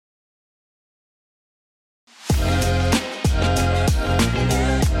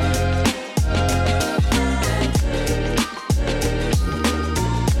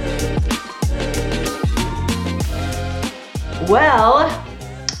Well,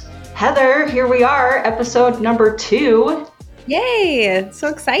 Heather, here we are, episode number 2. Yay, so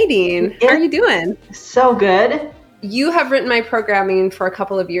exciting. How are you doing? So good. You have written my programming for a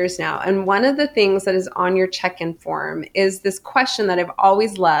couple of years now, and one of the things that is on your check-in form is this question that I've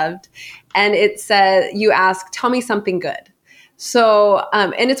always loved, and it says, you ask, tell me something good. So,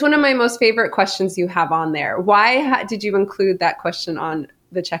 and it's one of my most favorite questions you have on there. Why did you include that question on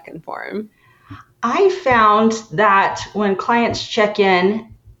the check-in form? I found that when clients check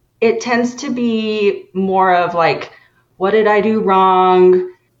in, it tends to be more of like, what did I do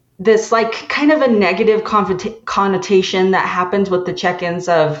wrong? This like kind of a negative connotation that happens with the check-ins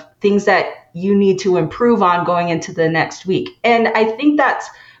of things that you need to improve on going into the next week. And I think that's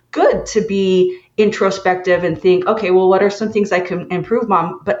good to be introspective and think, okay, well, what are some things I can improve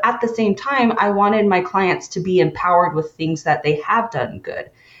on? But at the same time, I wanted my clients to be empowered with things that they have done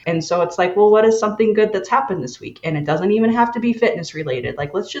good. And so it's like, well, what is something good that's happened this week? And it doesn't even have to be fitness related.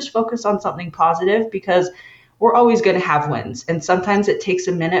 Like, let's just focus on something positive because we're always going to have wins. And sometimes it takes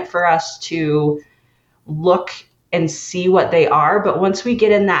a minute for us to look and see what they are. But once we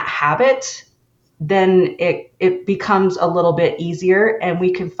get in that habit, then it becomes a little bit easier and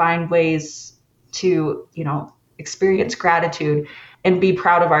we can find ways to, experience gratitude and be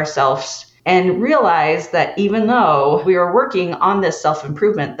proud of ourselves and realize that even though we are working on this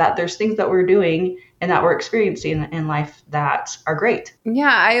self-improvement, that there's things that we're doing and that we're experiencing in life that are great.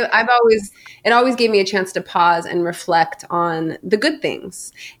 Yeah, it always gave me a chance to pause and reflect on the good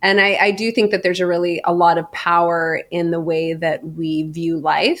things. And I do think that there's a lot of power in the way that we view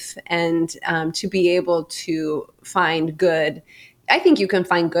life and to be able to find good. I think you can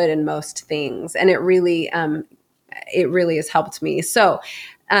find good in most things. And it really has helped me. So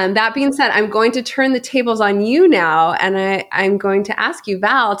that being said, I'm going to turn the tables on you now, and I'm going to ask you,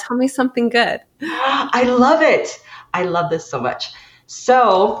 Val, tell me something good. I love it. I love this so much.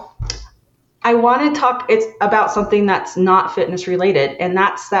 So I want to talk about something that's not fitness related, and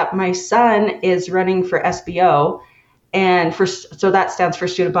that's that my son is running for SBO, and so that stands for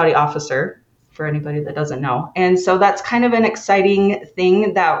Student Body Officer, for anybody that doesn't know. And so that's kind of an exciting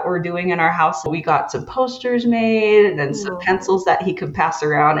thing that we're doing in our house. We got some posters made and some pencils that he can pass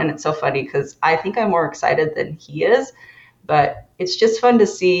around. And it's so funny because I think I'm more excited than he is, but it's just fun to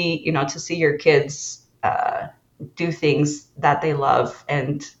see, to see your kids do things that they love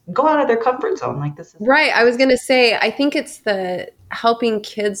and go out of their comfort zone like this. Right. I was going to say, I think it's the helping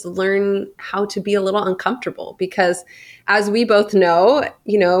kids learn how to be a little uncomfortable because as we both know,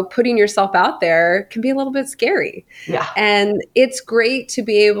 putting yourself out there can be a little bit scary. Yeah. And it's great to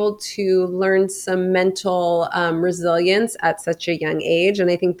be able to learn some mental resilience at such a young age.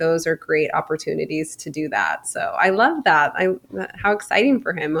 And I think those are great opportunities to do that. So I love that. How exciting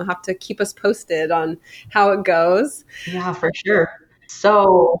for him. We'll have to keep us posted on how it goes. Yeah, for sure.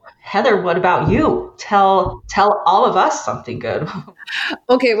 So Heather, what about you? Tell all of us something good.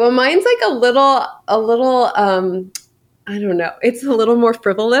 Okay. Well, mine's like a little, I don't know. It's a little more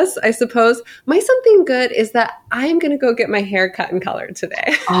frivolous, I suppose. My something good is that I'm going to go get my hair cut and colored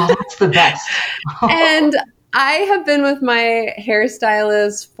today. Oh, that's the best. And I have been with my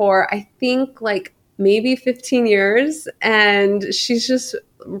hairstylist for, I think, like maybe 15 years. And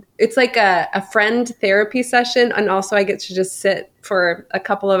it's like a friend therapy session. And also I get to just sit for a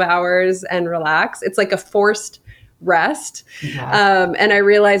couple of hours and relax. It's like a forced rest. Yeah. And I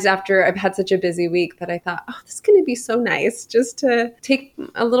realized after I've had such a busy week that I thought, this is going to be so nice just to take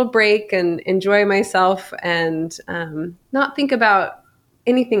a little break and enjoy myself and not think about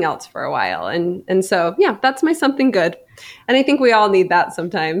anything else for a while. And so, yeah, that's my something good. And I think we all need that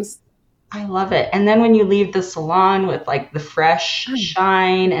sometimes. I love it. And then when you leave the salon with like the fresh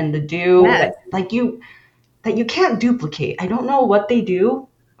shine and the dew, yes. that you can't duplicate. I don't know what they do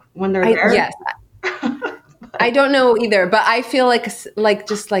when they're there. Yes. I don't know either, but I feel like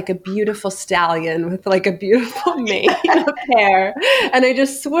just like a beautiful stallion with like a beautiful mane of hair, and I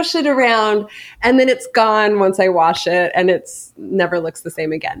just swoosh it around, and then it's gone once I wash it, and it's never looks the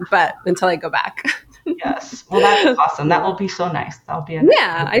same again. But until I go back. Yes, well, that's awesome. That will be so nice. That'll be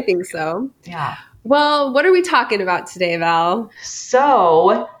I think so. Yeah. Well, what are we talking about today, Val?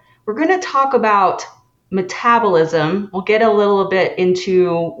 So we're going to talk about metabolism. We'll get a little bit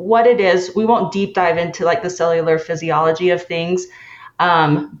into what it is. We won't deep dive into like the cellular physiology of things,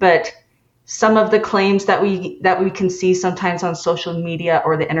 but some of the claims that we can see sometimes on social media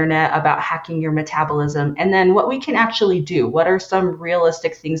or the internet about hacking your metabolism, and then what we can actually do. What are some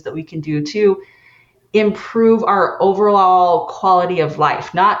realistic things that we can do to improve our overall quality of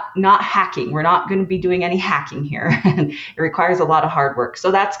life? Not hacking. We're not going to be doing any hacking here. It requires a lot of hard work.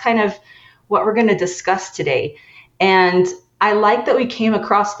 So that's kind of what we're going to discuss today. And I like that we came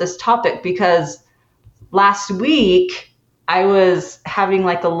across this topic because last week I was having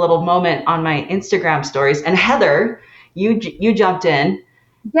like a little moment on my Instagram stories, and Heather, you jumped in.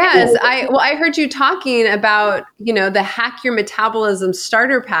 Yes, I heard you talking about, the Hack Your Metabolism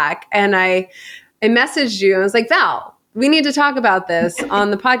starter pack, and I messaged you and I was like, Val, we need to talk about this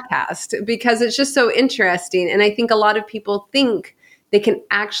on the podcast because it's just so interesting. And I think a lot of people think they can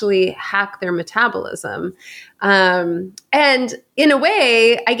actually hack their metabolism. And in a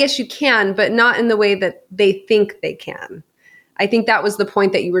way, I guess you can, but not in the way that they think they can. I think that was the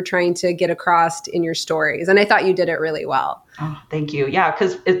point that you were trying to get across in your stories. And I thought you did it really well. Oh, thank you. Yeah,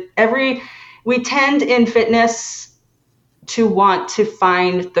 because we tend in fitness to want to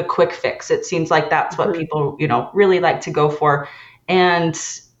find the quick fix. It seems like that's what people, really like to go for. And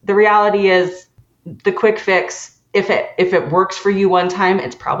the reality is the quick fix, if it works for you one time,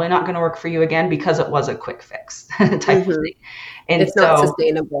 it's probably not going to work for you again because it was a quick fix type of thing. And it's not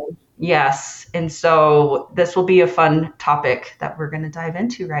sustainable. Yes. And so this will be a fun topic that we're going to dive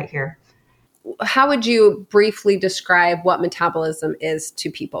into right here. How would you briefly describe what metabolism is to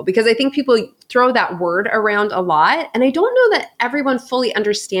people? Because I think people throw that word around a lot, and I don't know that everyone fully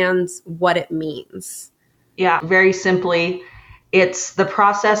understands what it means. Yeah, very simply, it's the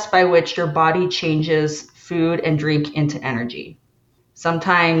process by which your body changes food and drink into energy.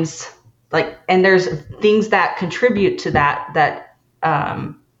 Sometimes, and there's things that contribute to that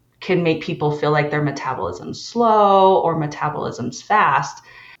can make people feel like their metabolism's slow or metabolism's fast.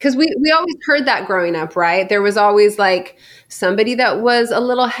 Because we always heard that growing up, right? There was always like somebody that was a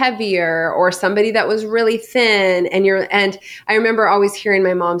little heavier or somebody that was really thin. And I remember always hearing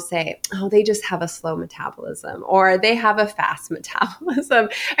my mom say, oh, they just have a slow metabolism or they have a fast metabolism.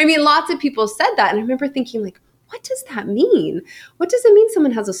 I mean, lots of people said that. And I remember thinking like, what does that mean? What does it mean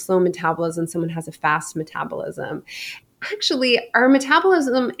someone has a slow metabolism, someone has a fast metabolism? Actually, our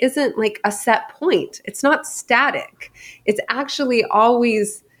metabolism isn't like a set point. It's not static. It's actually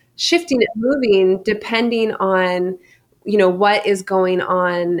always shifting and moving depending on, what is going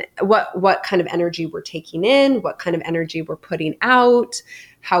on, what kind of energy we're taking in, what kind of energy we're putting out,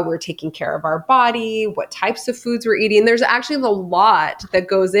 how we're taking care of our body, what types of foods we're eating. There's actually a lot that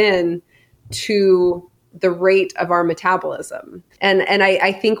goes in to the rate of our metabolism. And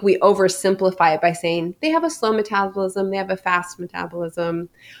I think we oversimplify it by saying they have a slow metabolism, they have a fast metabolism,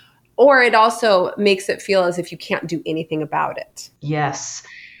 or it also makes it feel as if you can't do anything about it. Yes.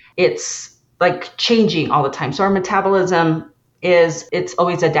 It's like changing all the time. So our metabolism it's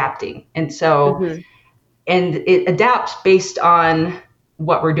always adapting. And so, and it adapts based on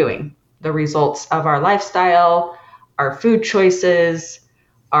what we're doing, the results of our lifestyle, our food choices,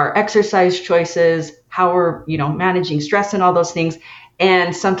 our exercise choices, how we're, managing stress and all those things.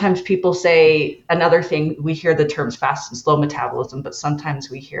 And sometimes people say another thing, we hear the terms fast and slow metabolism, but sometimes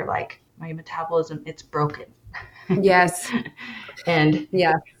we hear like my metabolism, it's broken. Yes. And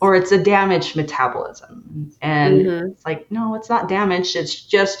yeah, or it's a damaged metabolism. And it's like, no, it's not damaged. It's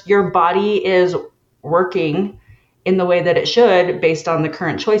just your body is working in the way that it should based on the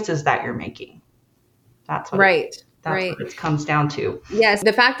current choices that you're making. That's what what it comes down to. Yes.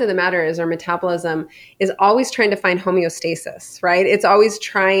 The fact of the matter is our metabolism is always trying to find homeostasis, right? It's always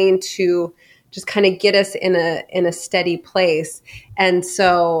trying to just kind of get us in a steady place. And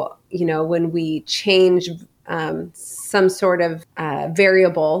so, when we change some sort of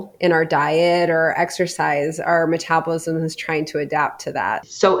variable in our diet or exercise, our metabolism is trying to adapt to that.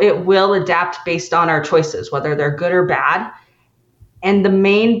 So it will adapt based on our choices, whether they're good or bad. And the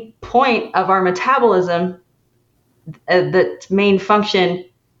main point of our metabolism, the main function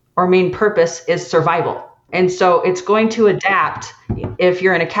or main purpose is survival. And so it's going to adapt. If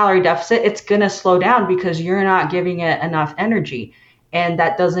you're in a calorie deficit, it's going to slow down because you're not giving it enough energy. And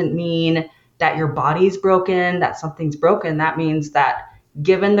that doesn't mean that your body's broken, that something's broken. That means that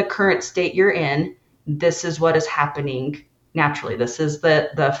given the current state you're in, this is what is happening naturally. This is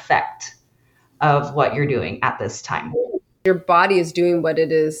the effect of what you're doing at this time. Your body is doing what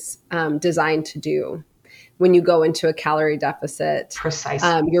it is designed to do. When you go into a calorie deficit,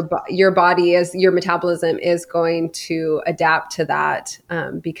 precisely, your body your metabolism is going to adapt to that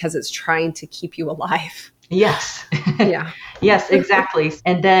because it's trying to keep you alive. Yes. Yeah. Yes, exactly.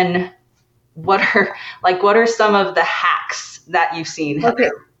 And then what are some of the hacks that you've seen,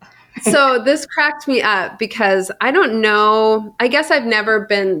 Heather? Okay. So this cracked me up because I don't know, I guess I've never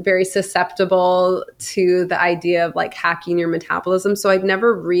been very susceptible to the idea of like hacking your metabolism. So I've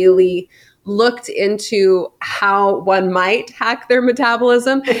never really looked into how one might hack their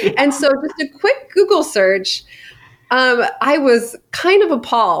metabolism. And so just a quick Google search, I was kind of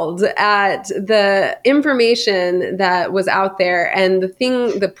appalled at the information that was out there and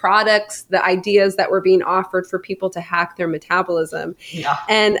the products, the ideas that were being offered for people to hack their metabolism. Yeah.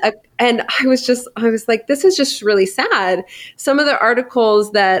 And I was like, this is just really sad. Some of the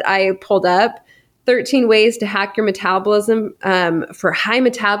articles that I pulled up, 13 ways to hack your metabolism for high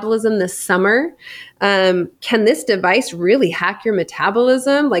metabolism this summer. Can this device really hack your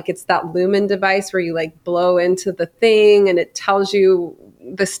metabolism? Like it's that Lumen device where you like blow into the thing and it tells you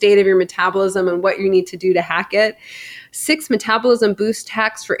the state of your metabolism and what you need to do to hack it. 6 metabolism boost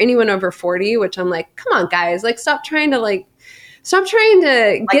hacks for anyone over 40, which I'm like, come on guys, like stop trying to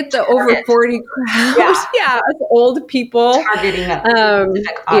get the over 40 crowd. Yeah, us old people. Targeting how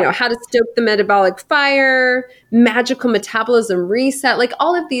to stoke the metabolic fire, magical metabolism reset, like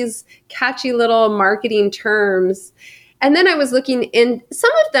all of these catchy little marketing terms. And then I was looking in,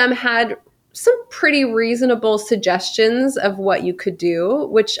 some of them had some pretty reasonable suggestions of what you could do,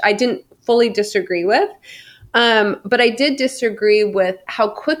 which I didn't fully disagree with. But I did disagree with how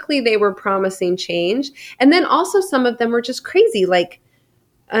quickly they were promising change. And then also some of them were just crazy. Like,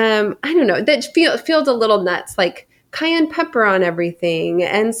 I don't know, that feels a little nuts, like cayenne pepper on everything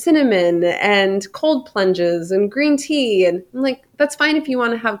and cinnamon and cold plunges and green tea. And I'm like, that's fine if you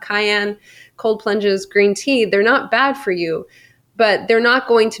want to have cayenne, cold plunges, green tea. They're not bad for you, but they're not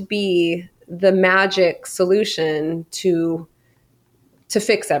going to be the magic solution to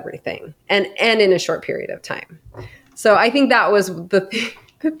fix everything and in a short period of time. So I think that was the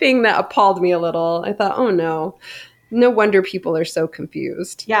thing that appalled me a little. I thought, oh no wonder people are so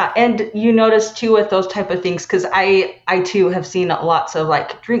confused. Yeah. And you notice too with those type of things, because I too have seen lots of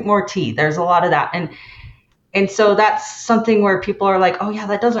like drink more tea. There's a lot of that. And so that's something where people are like, oh yeah,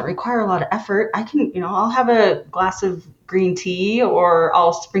 that doesn't require a lot of effort. I can, I'll have a glass of green tea or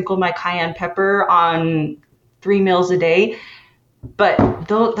I'll sprinkle my cayenne pepper on 3 meals a day. But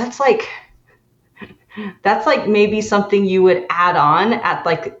though that's like maybe something you would add on at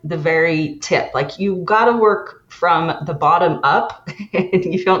like the very tip. Like you got to work from the bottom up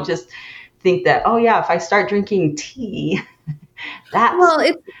and you don't just think that, oh yeah, if I start drinking tea,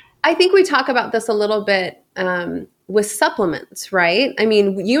 I think we talk about this a little bit with supplements, right? I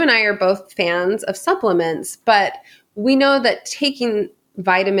mean, you and I are both fans of supplements, but we know that taking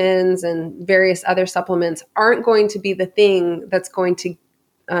vitamins and various other supplements aren't going to be the thing that's going to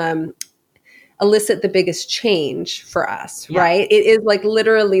elicit the biggest change for us, right? It is like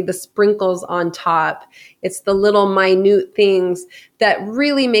literally the sprinkles on top. It's the little minute things that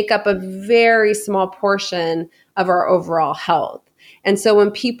really make up a very small portion of our overall health. And so when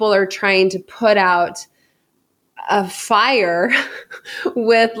people are trying to put out a fire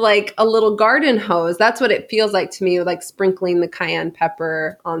with like a little garden hose, that's what it feels like to me, like sprinkling the cayenne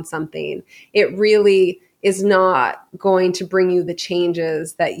pepper on something. It really is not going to bring you the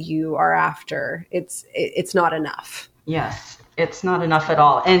changes that you are after. It's not enough. Yes, it's not enough at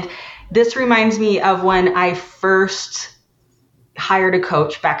all. And this reminds me of when I first hired a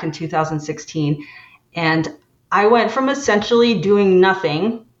coach back in 2016. And I went from essentially doing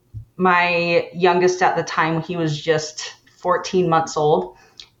nothing. My youngest at the time, he was just 14 months old.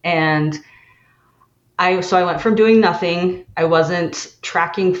 And I went from doing nothing. I wasn't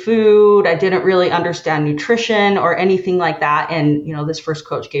tracking food. I didn't really understand nutrition or anything like that. And, this first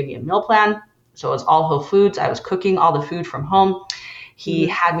coach gave me a meal plan. So it was all whole foods. I was cooking all the food from home. He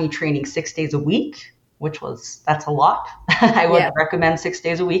had me training 6 days a week, that's a lot. I wouldn't recommend 6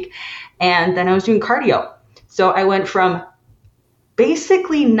 days a week. And then I was doing cardio. So I went from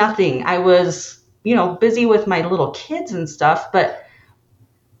basically nothing. I was, busy with my little kids and stuff, but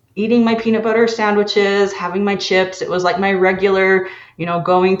eating my peanut butter sandwiches, having my chips. It was like my regular,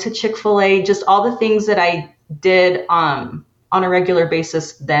 going to Chick-fil-A, just all the things that I did on a regular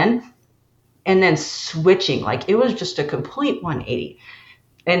basis then. And then switching, like it was just a complete 180.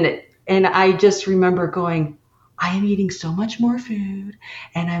 And I just remember going, I am eating so much more food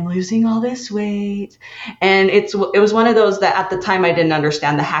and I'm losing all this weight. And it was one of those that at the time I didn't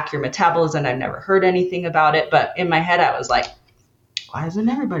understand the Hack-Your-Metabolism. I've never heard anything about it, but in my head I was like, why isn't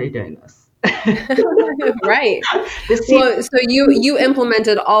everybody doing this? Right. So you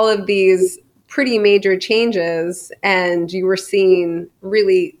implemented all of these pretty major changes and you were seeing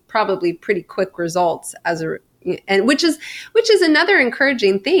really probably pretty quick results and which is another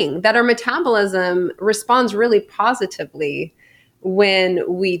encouraging thing, that our metabolism responds really positively when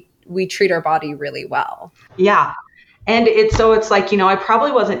we treat our body really well. Yeah. And it's like, I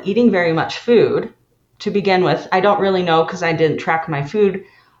probably wasn't eating very much food to begin with. I don't really know because I didn't track my food.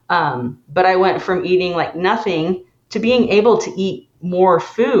 But I went from eating like nothing to being able to eat more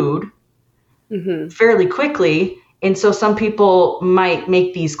food fairly quickly. And so some people might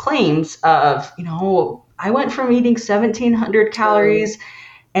make these claims of, I went from eating 1,700 calories,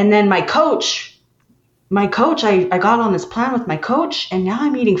 and then my coach, I got on this plan with my coach, and now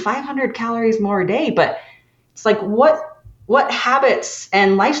I'm eating 500 calories more a day. But it's like, what habits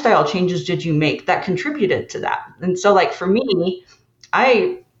and lifestyle changes did you make that contributed to that? And so like for me,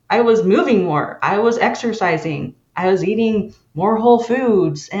 I was moving more, I was exercising, I was eating more whole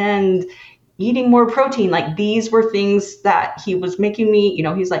foods and eating more protein. Like these were things that he was making me,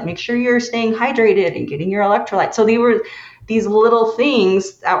 he's like, make sure you're staying hydrated and getting your electrolytes. So they were these little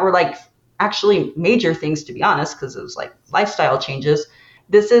things that were like actually major things, to be honest, because it was like lifestyle changes.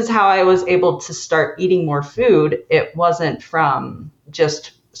 This is how I was able to start eating more food. It wasn't from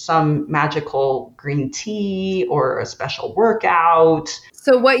just some magical green tea or a special workout.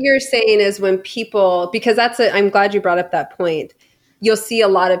 So what you're saying is when people, because I'm glad you brought up that point. You'll see a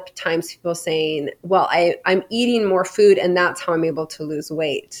lot of times people saying, well, I'm eating more food and that's how I'm able to lose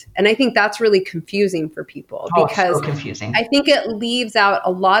weight. And I think that's really confusing for people because so confusing. I think it leaves out a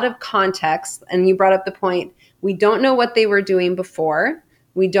lot of context. And you brought up the point, we don't know what they were doing before.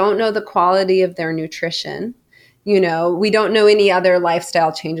 We don't know the quality of their nutrition. We don't know any other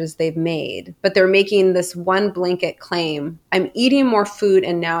lifestyle changes they've made, but they're making this one blanket claim, I'm eating more food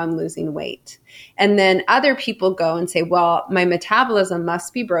and now I'm losing weight. And then other people go and say, well, my metabolism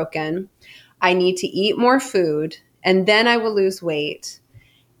must be broken. I need to eat more food and then I will lose weight.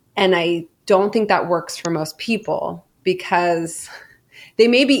 And I don't think that works for most people because they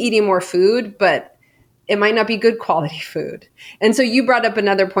may be eating more food, but it might not be good quality food. And so you brought up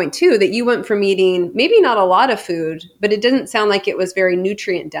another point too, that you went from eating maybe not a lot of food, but it didn't sound like it was very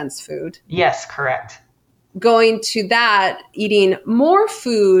nutrient dense food. Yes, correct. Going to that, eating more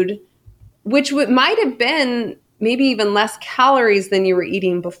food, which might have been maybe even less calories than you were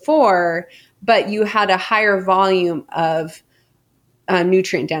eating before, but you had a higher volume of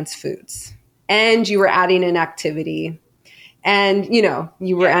nutrient dense foods. And you were adding in activity and,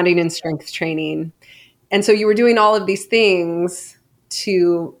 you were adding in strength training. And so you were doing all of these things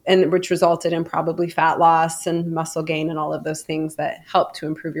which resulted in probably fat loss and muscle gain and all of those things that help to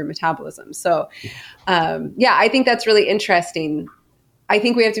improve your metabolism. So, I think that's really interesting. I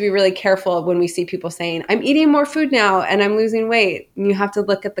think we have to be really careful when we see people saying, I'm eating more food now and I'm losing weight. And you have to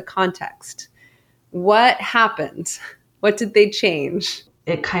look at the context. What happened? What did they change?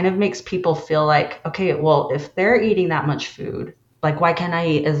 It kind of makes people feel like, okay, well, if they're eating that much food, like why can't I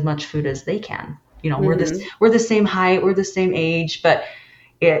eat as much food as they can? We're the same height, we're the same age, but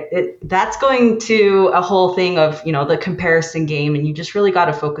that's going to a whole thing of, the comparison game. And you just really got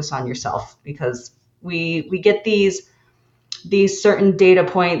to focus on yourself because we get these certain data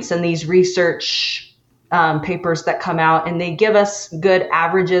points and these research papers that come out and they give us good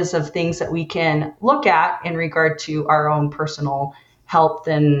averages of things that we can look at in regard to our own personal health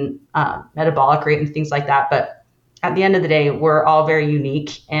and metabolic rate and things like that. But at the end of the day, we're all very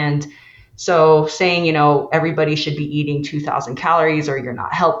unique. And so saying, everybody should be eating 2,000 calories or you're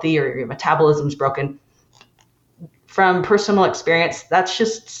not healthy or your metabolism's broken, from personal experience, that's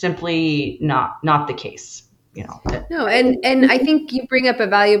just simply not the case. No, and I think you bring up a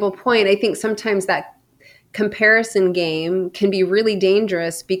valuable point. I think sometimes that comparison game can be really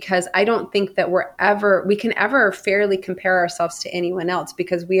dangerous because I don't think that we can ever fairly compare ourselves to anyone else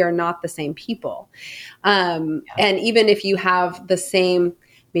because we are not the same people. And even if you have the same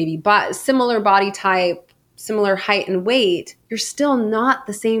maybe similar body type, similar height and weight, you're still not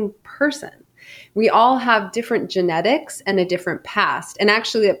the same person. We all have different genetics and a different past. And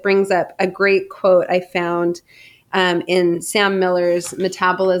actually, it brings up a great quote I found in Sam Miller's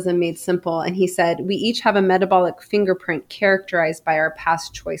Metabolism Made Simple. And he said, we each have a metabolic fingerprint characterized by our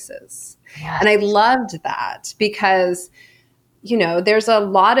past choices. Yes. And I loved that because, there's a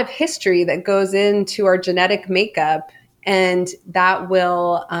lot of history that goes into our genetic makeup and that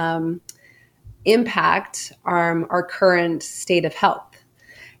will impact our current state of health.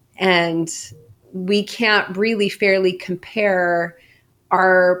 And we can't really fairly compare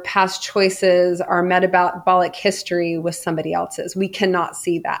our past choices, our metabolic history with somebody else's. We cannot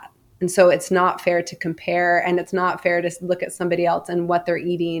see that. And so it's not fair to compare, and it's not fair to look at somebody else and what they're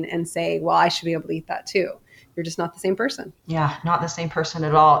eating and say, well, I should be able to eat that too. You're just not the same person. Yeah, not the same person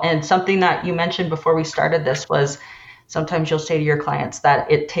at all. And something that you mentioned before we started this was sometimes you'll say to your clients that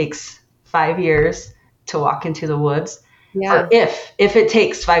it takes 5 years to walk into the woods. Yeah. Or if it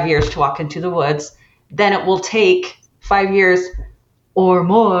takes 5 years to walk into the woods, then it will take 5 years or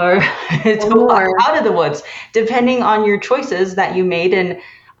more to walk out of the woods, depending on your choices that you made. And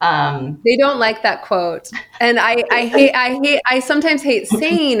they don't like that quote. And I sometimes hate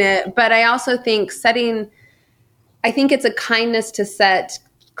saying it, but I also think I think it's a kindness to set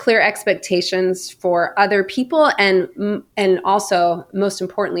clear expectations for other people and also, most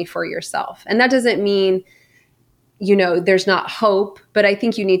importantly, for yourself. And that doesn't mean, there's not hope, but I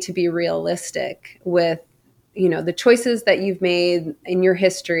think you need to be realistic with, the choices that you've made in your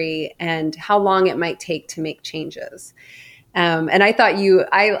history and how long it might take to make changes. And I thought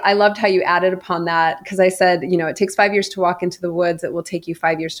I loved how you added upon that, because I said, it takes 5 years to walk into the woods. It will take you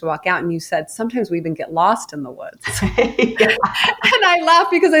 5 years to walk out. And you said, sometimes we even get lost in the woods. Yeah. And I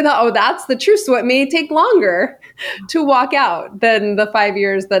laughed because I thought, oh, that's the truth. So it may take longer to walk out than the 5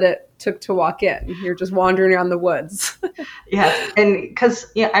 years that it took to walk in. You're just wandering around the woods. Yeah. And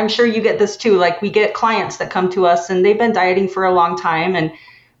because I'm sure you get this too. Like, we get clients that come to us and they've been dieting for a long time, and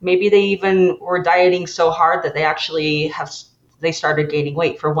maybe they even were dieting so hard that they actually they started gaining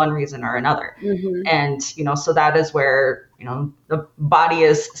weight for one reason or another. Mm-hmm. And, so that is where, the body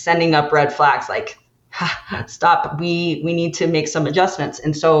is sending up red flags like, stop, we need to make some adjustments.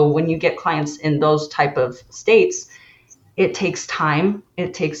 And so when you get clients in those type of states, it takes time,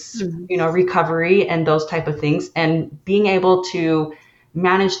 it takes, recovery and those type of things. And being able to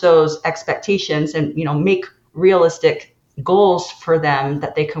manage those expectations and, make realistic goals for them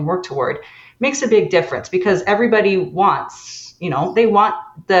that they can work toward makes a big difference, because everybody wants, they want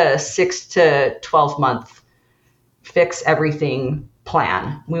the 6 to 12 month fix everything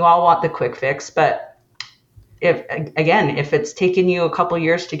plan. We all want the quick fix, but if it's taken you a couple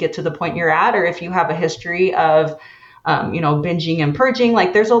years to get to the point you're at, or if you have a history of, binging and purging,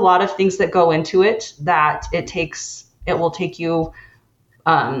 like, there's a lot of things that go into it that it will take you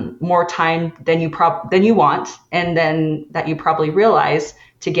more time than you want, and then that you probably realize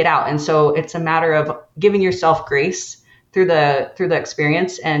to get out. And so it's a matter of giving yourself grace through the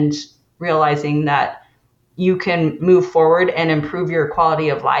experience and realizing that you can move forward and improve your quality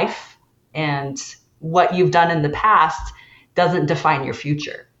of life, and what you've done in the past doesn't define your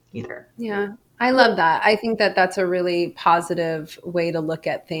future either. Yeah, I love that. I think that that's a really positive way to look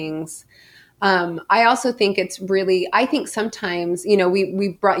at things. I also think I think sometimes,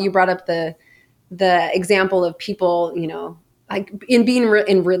 you brought up the example of people, like in being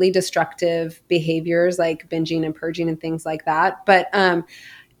in really destructive behaviors, like binging and purging and things like that. But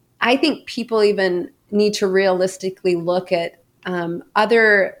I think people even need to realistically look at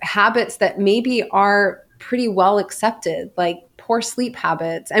other habits that maybe are pretty well accepted, like poor sleep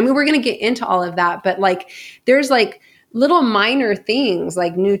habits. I mean, we're going to get into all of that, but like, there's like little minor things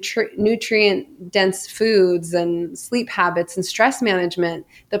like nutrient dense foods and sleep habits and stress management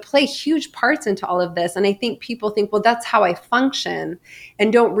that play huge parts into all of this. And I think people think, well, that's how I function,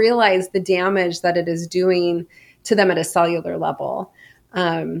 and don't realize the damage that it is doing to them at a cellular level.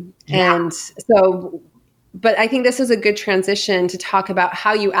 And so, but I think this is a good transition to talk about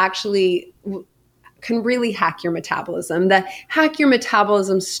how you actually can really hack your metabolism, the Hack Your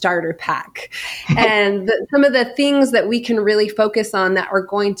Metabolism starter pack. And some of the things that we can really focus on that are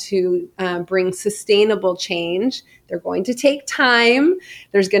going to bring sustainable change. They're going to take time.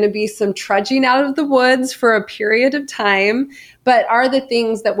 There's going to be some trudging out of the woods for a period of time, but are the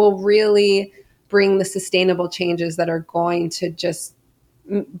things that will really bring the sustainable changes that are going to just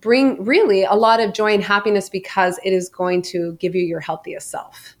bring really a lot of joy and happiness, because it is going to give you your healthiest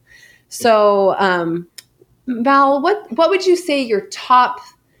self. So, Val, what would you say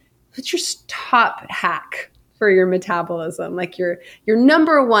what's your top hack for your metabolism? Like your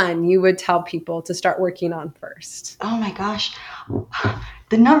number one you would tell people to start working on first? Oh my gosh.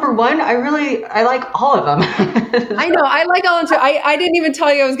 The number one, I like all of them. I know, I like all of them too. I didn't even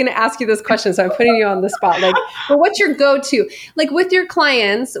tell you I was going to ask you this question, so I'm putting you on the spot. Like, but what's your go-to? Like with your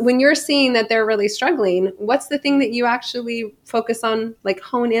clients, when you're seeing that they're really struggling, what's the thing that you actually focus on, like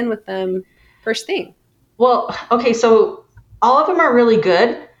hone in with them first thing? Well, okay, so all of them are really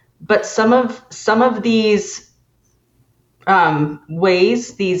good, but some of these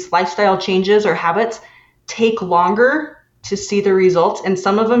ways, these lifestyle changes or habits, take longer to see the results, and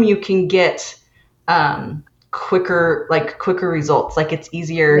some of them you can get quicker results, like it's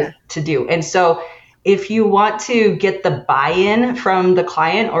easier to do. And so if you want to get the buy-in from the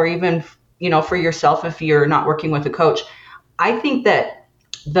client, or even for yourself if you're not working with a coach, I think that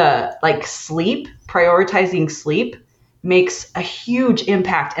prioritizing sleep makes a huge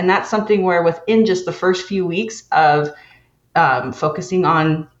impact. And that's something where within just the first few weeks of focusing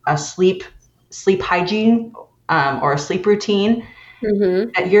on a sleep hygiene or a sleep routine,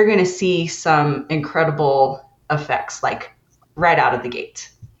 that you're going to see some incredible effects, like right out of the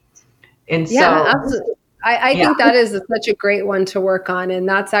gate. And so, absolutely. I think that is such a great one to work on. And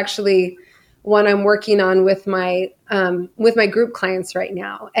that's actually one I'm working on with my group clients right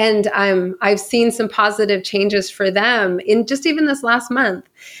now. And I've seen some positive changes for them in just even this last month.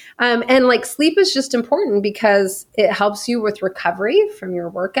 And like sleep is just important because it helps you with recovery from your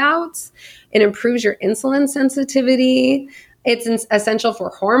workouts. It improves your insulin sensitivity. It's essential for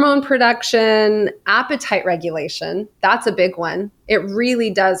hormone production, appetite regulation. That's a big one. It really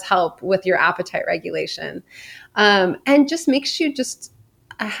does help with your appetite regulation. And just makes you just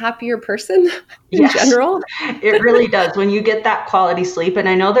a happier person in general. It really does. When you get that quality sleep, and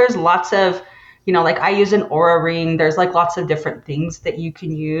I know there's lots of, like I use an Aura ring. There's like lots of different things that you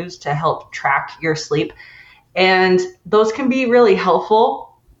can use to help track your sleep. And those can be really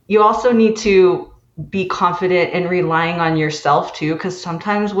helpful. You also need to be confident in relying on yourself too, because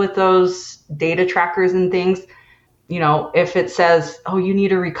sometimes with those data trackers and things, if it says, oh, you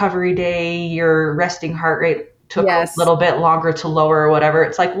need a recovery day, your resting heart rate took a little bit longer to lower or whatever.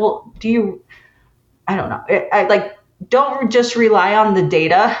 It's like, well, I don't know. Don't just rely on the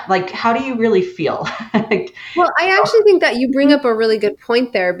data. Like, how do you really feel? Well, I actually think that you bring up a really good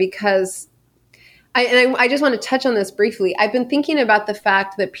point there because I just want to touch on this briefly. I've been thinking about the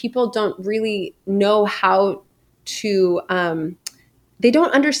fact that people don't really know how to, they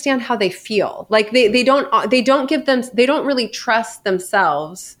don't understand how they feel. Like they don't really trust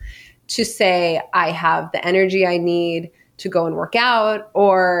themselves to say, I have the energy I need to go and work out,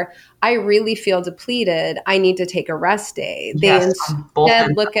 or I really feel depleted. I need to take a rest day. They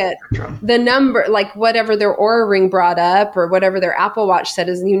instead look at the number, like whatever their Aura ring brought up or whatever their Apple Watch said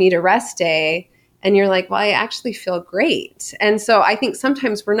is you need a rest day. And you're like, well, I actually feel great. And so I think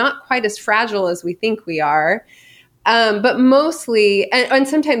sometimes we're not quite as fragile as we think we are. But mostly, and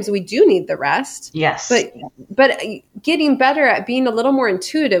sometimes we do need the rest. Yes. But getting better at being a little more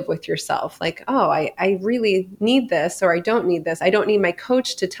intuitive with yourself. Like, oh, I really need this, or I don't need this. I don't need my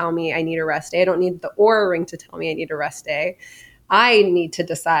coach to tell me I need a rest day. I don't need the Aura ring to tell me I need a rest day. I need to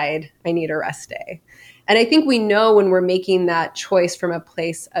decide I need a rest day. And I think we know when we're making that choice from a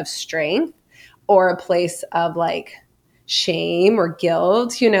place of strength or a place of like shame or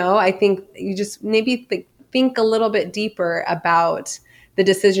guilt, I think you just maybe think a little bit deeper about the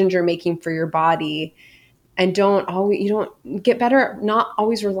decisions you're making for your body, and you don't get better at not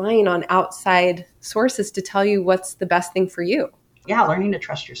always relying on outside sources to tell you what's the best thing for you. Yeah. Learning to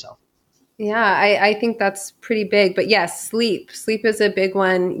trust yourself. Yeah. I think that's pretty big, but yes, sleep is a big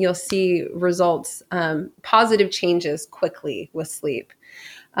one. You'll see results, positive changes quickly with sleep.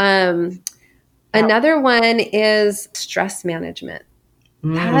 Another one is stress management.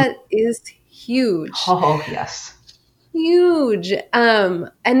 That is huge. Oh, yes. Huge.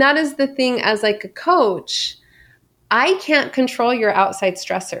 And that is the thing as like a coach, I can't control your outside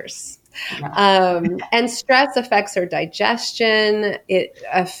stressors. And stress affects our digestion. It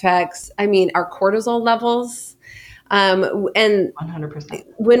affects, our cortisol levels. And 100%.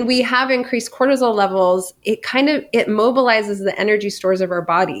 When we have increased cortisol levels, it mobilizes the energy stores of our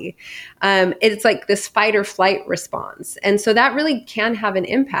body. It's like this fight or flight response. And so that really can have an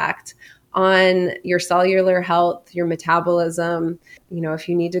impact on your cellular health, your metabolism. If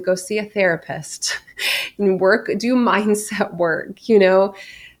you need to go see a therapist and do mindset work,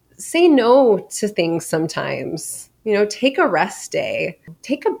 say no to things sometimes. Take a rest day,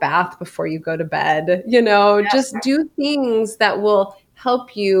 take a bath before you go to bed, just do things that will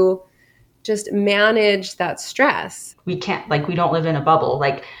help you just manage that stress. We don't live in a bubble.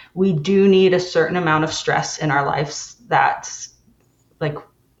 Like, we do need a certain amount of stress in our lives that's like,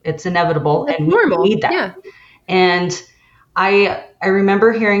 it's inevitable. That's and normal. We need that. Yeah. And I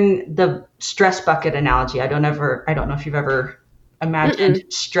remember hearing the stress bucket analogy. I don't know if you've ever imagined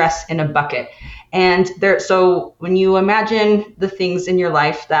stress in a bucket. And so when you imagine the things in your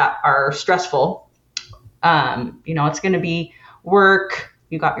life that are stressful, it's going to be work,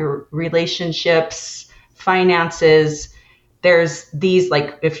 you got your relationships, finances. There's these,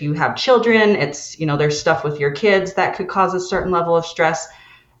 like, if you have children, it's, there's stuff with your kids that could cause a certain level of stress.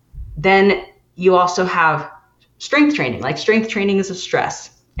 Then you also have strength training. Like, strength training is a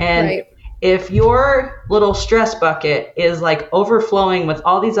stress. And if your little stress bucket is like overflowing with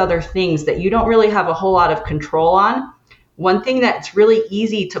all these other things that you don't really have a whole lot of control on, one thing that's really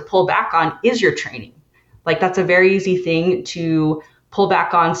easy to pull back on is your training. Like, that's a very easy thing to pull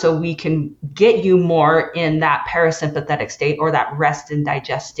back on so we can get you more in that parasympathetic state or that rest and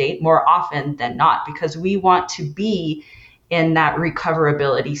digest state more often than not, because we want to be in that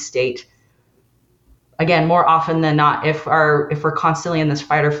recoverability state. Again, more often than not, if we're constantly in this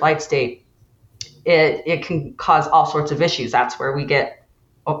fight or flight state, it can cause all sorts of issues. That's where we get,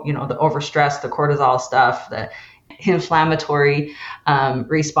 the overstress, the cortisol stuff, the inflammatory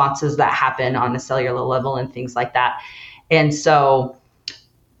responses that happen on a cellular level and things like that. And so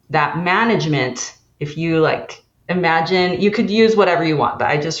that management, if you like imagine, you could use whatever you want, but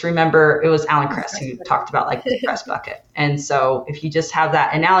I just remember it was Alan Kress who talked about like the stress bucket. And so if you just have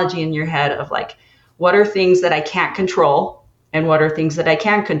that analogy in your head of like, what are things that I can't control and what are things that I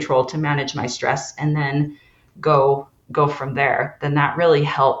can control to manage my stress, and then go from there, then that really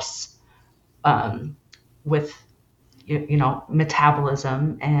helps with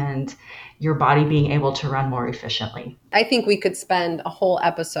metabolism and your body being able to run more efficiently. I think we could spend a whole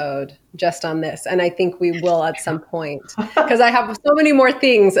episode just on this, and I think we will at some point, because I have so many more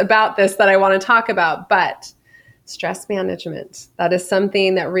things about this that I want to talk about. But stress management, that is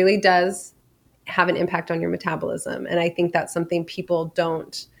something that really does have an impact on your metabolism, and I think that's something people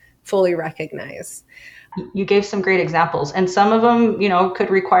don't fully recognize. You gave some great examples, and some of them,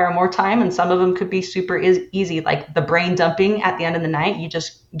 could require more time, and some of them could be super easy, like the brain dumping at the end of the night. You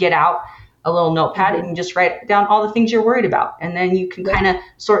just get out a little notepad and you just write down all the things you're worried about. And then you can kind of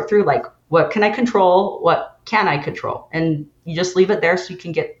sort through like, what can I control? What can I control? And you just leave it there so you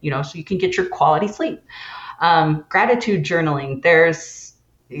can get, your quality sleep. Gratitude journaling, there's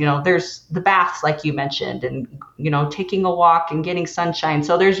the baths, like you mentioned, and, taking a walk and getting sunshine.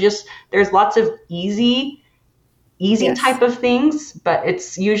 So there's lots of easy yes. type of things, but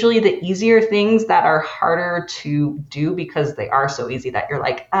it's usually the easier things that are harder to do because they are so easy that you're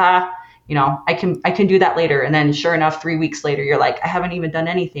like, I can do that later. And then sure enough, 3 weeks later, you're like, I haven't even done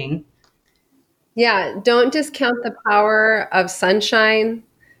anything. Yeah. Don't discount the power of sunshine,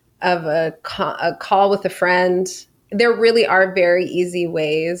 of a call with a friend. There really are very easy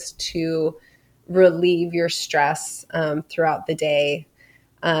ways to relieve your stress throughout the day.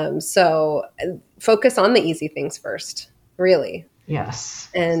 So focus on the easy things first, really. Yes.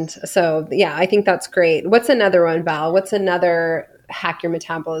 And so, yeah, I think that's great. What's another one, Val? What's another hack your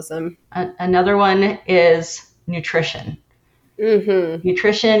metabolism? Another one is nutrition. Mm-hmm.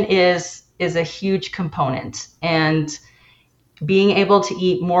 Nutrition is a huge component, and being able to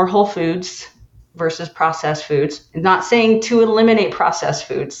eat more whole foods versus processed foods. I'm not saying to eliminate processed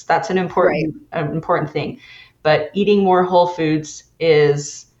foods. That's an important thing. But eating more whole foods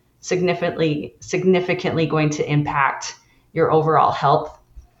is significantly going to impact your overall health.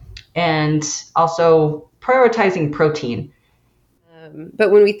 And also prioritizing protein.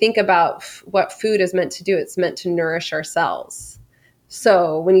 But when we think about what food is meant to do, it's meant to nourish our cells.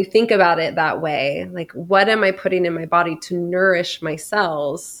 So when you think about it that way, like, what am I putting in my body to nourish my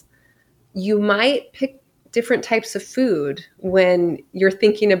cells? You might pick different types of food when you're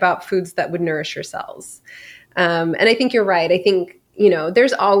thinking about foods that would nourish your cells. And I think you're right. I think,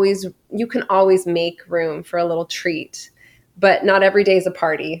 you can always make room for a little treat, but not every day is a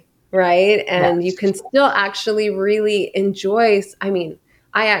party, right? And yes. You can still actually really enjoy. I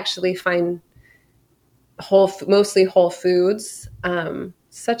actually find mostly whole foods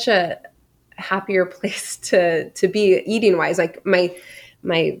such a happier place to be eating wise. Like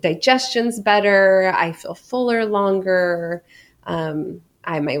my digestion's better. I feel fuller longer.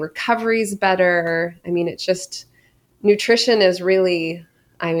 My recovery's better. It's just, nutrition is really,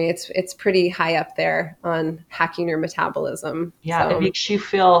 it's pretty high up there on hacking your metabolism. Yeah. So.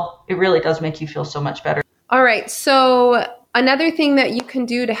 It really does make you feel so much better. All right. So another thing that you can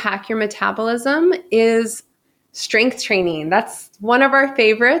do to hack your metabolism is strength training. That's one of our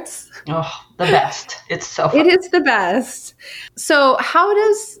favorites. Oh, the best. It's so fun. It is the best. So how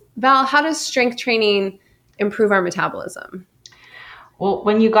does strength training improve our metabolism? Well,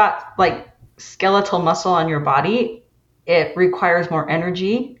 when you got like skeletal muscle on your body, it requires more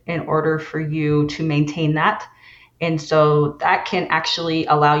energy in order for you to maintain that. And so that can actually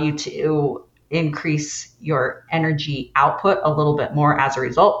allow you to increase your energy output a little bit more as a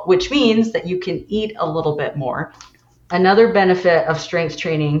result, which means that you can eat a little bit more. Another benefit of strength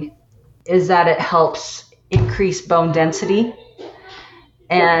training is that it helps increase bone density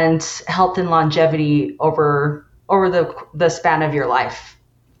and health and longevity over the span of your life.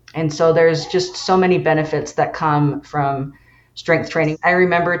 And so there's just so many benefits that come from strength training. I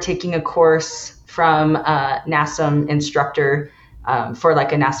remember taking a course from a NASM instructor for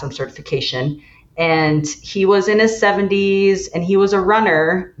like a NASM certification. And he was in his 70s and he was a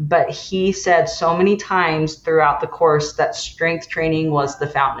runner, but he said so many times throughout the course that strength training was the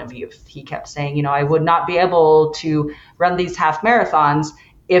fountain of youth. He kept saying, I would not be able to run these half marathons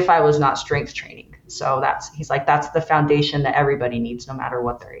if I was not strength training. So he's like, that's the foundation that everybody needs, no matter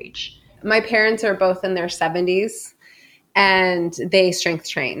what their age. My parents are both in their 70s and they strength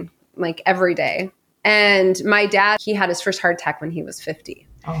train like every day. And my dad, he had his first heart attack when he was 50.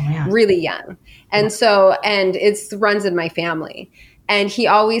 Oh man. Really young. And so, and it runs in my family. And he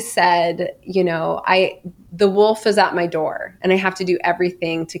always said, the wolf is at my door and I have to do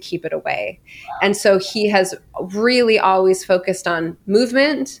everything to keep it away. And so he has really always focused on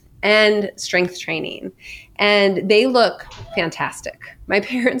movement and strength training. And they look fantastic. My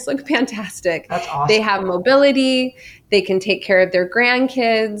parents look fantastic. That's awesome. They have mobility. They can take care of their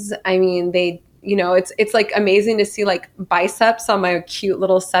grandkids. I mean, it's like amazing to see like biceps on my cute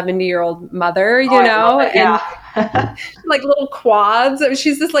little 70-year-old mother, Yeah. and like little quads.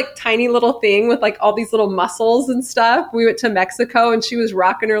 She's this like tiny little thing with like all these little muscles and stuff. We went to Mexico and she was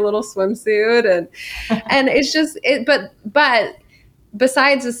rocking her little swimsuit and it's just but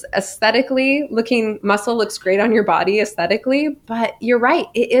besides this aesthetically looking, muscle looks great on your body aesthetically, but you're right.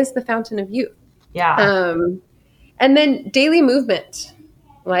 It is the fountain of youth. Yeah. And then daily movement,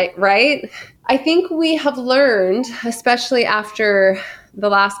 right? I think we have learned, especially after the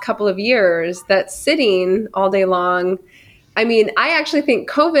last couple of years, that sitting all day long, I mean, I actually think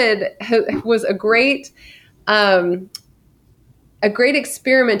COVID was a great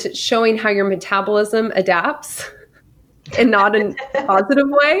experiment at showing how your metabolism adapts and not in a positive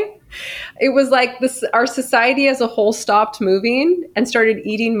way. It was like our society as a whole stopped moving and started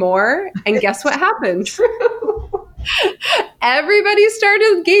eating more. And guess what happened? True. Everybody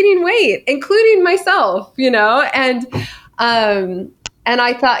started gaining weight, including myself, and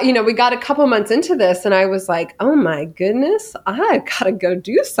I thought, we got a couple months into this and I was like, oh my goodness, I gotta go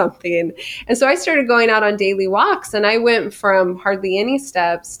do something. And so I started going out on daily walks and I went from hardly any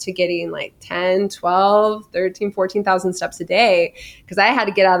steps to getting like 10, 12, 13, 14,000 steps a day because I had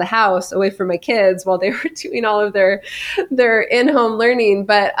to get out of the house away from my kids while they were doing all of their in-home learning.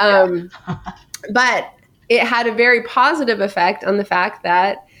 But it had a very positive effect on the fact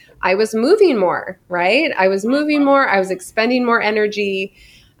that I was moving more, right? I was moving more. I was expending more energy.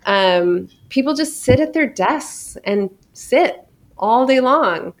 People just sit at their desks and sit all day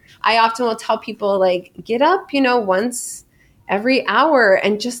long. I often will tell people like, get up, once every hour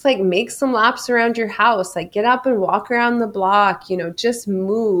and just like make some laps around your house. Like get up and walk around the block, just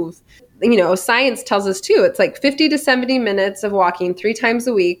move. Science tells us too, it's like 50 to 70 minutes of walking 3 times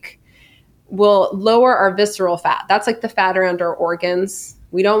a week will lower our visceral fat. That's like the fat around our organs.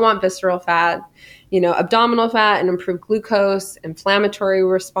 We don't want visceral fat, abdominal fat, and improve glucose, inflammatory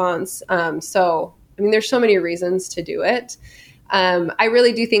response. So, there's so many reasons to do it. I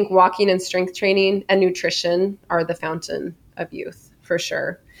really do think walking and strength training and nutrition are the fountain of youth, for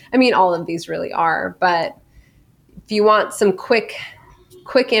sure. All of these really are. But if you want some quick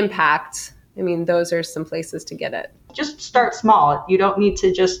impact, those are some places to get it. Just start small. You don't need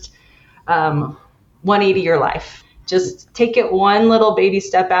to just 180 your life. Just take it one little baby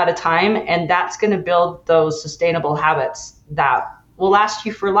step at a time, and that's going to build those sustainable habits that will last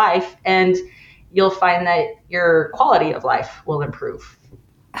you for life, and you'll find that your quality of life will improve.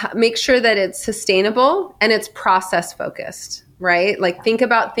 Make sure that it's sustainable and it's process focused, right? Like think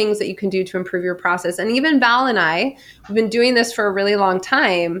about things that you can do to improve your process. And even Val and I have been doing this for a really long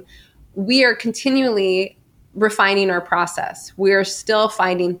time. We are continually refining our process. We're still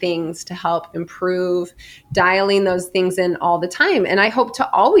finding things to help improve, dialing those things in all the time. And I hope to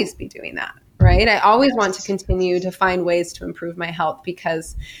always be doing that, right? I always want to continue to find ways to improve my health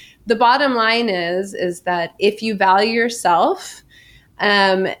because the bottom line is that if you value yourself,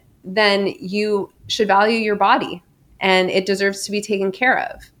 then you should value your body and it deserves to be taken care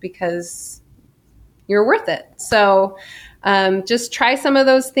of because you're worth it. So just try some of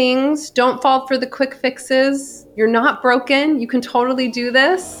those things. Don't fall for the quick fixes. You're not broken. You can totally do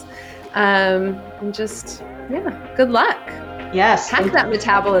this. And just, good luck. Yes. Hack that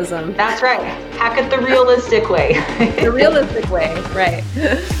metabolism. That's right. Hack it the realistic way. The realistic way, right.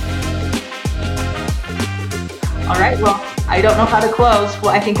 All right. Well, I don't know how to close. Well,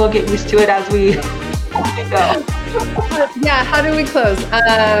 I think we'll get used to it as we go. Yeah. How do we close?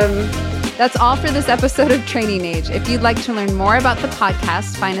 That's all for this episode of Training Age. If you'd like to learn more about the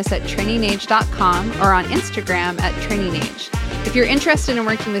podcast, find us at trainingage.com or on Instagram at trainingage. If you're interested in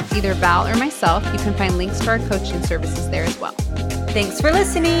working with either Val or myself, you can find links to our coaching services there as well. Thanks for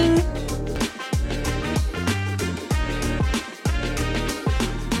listening.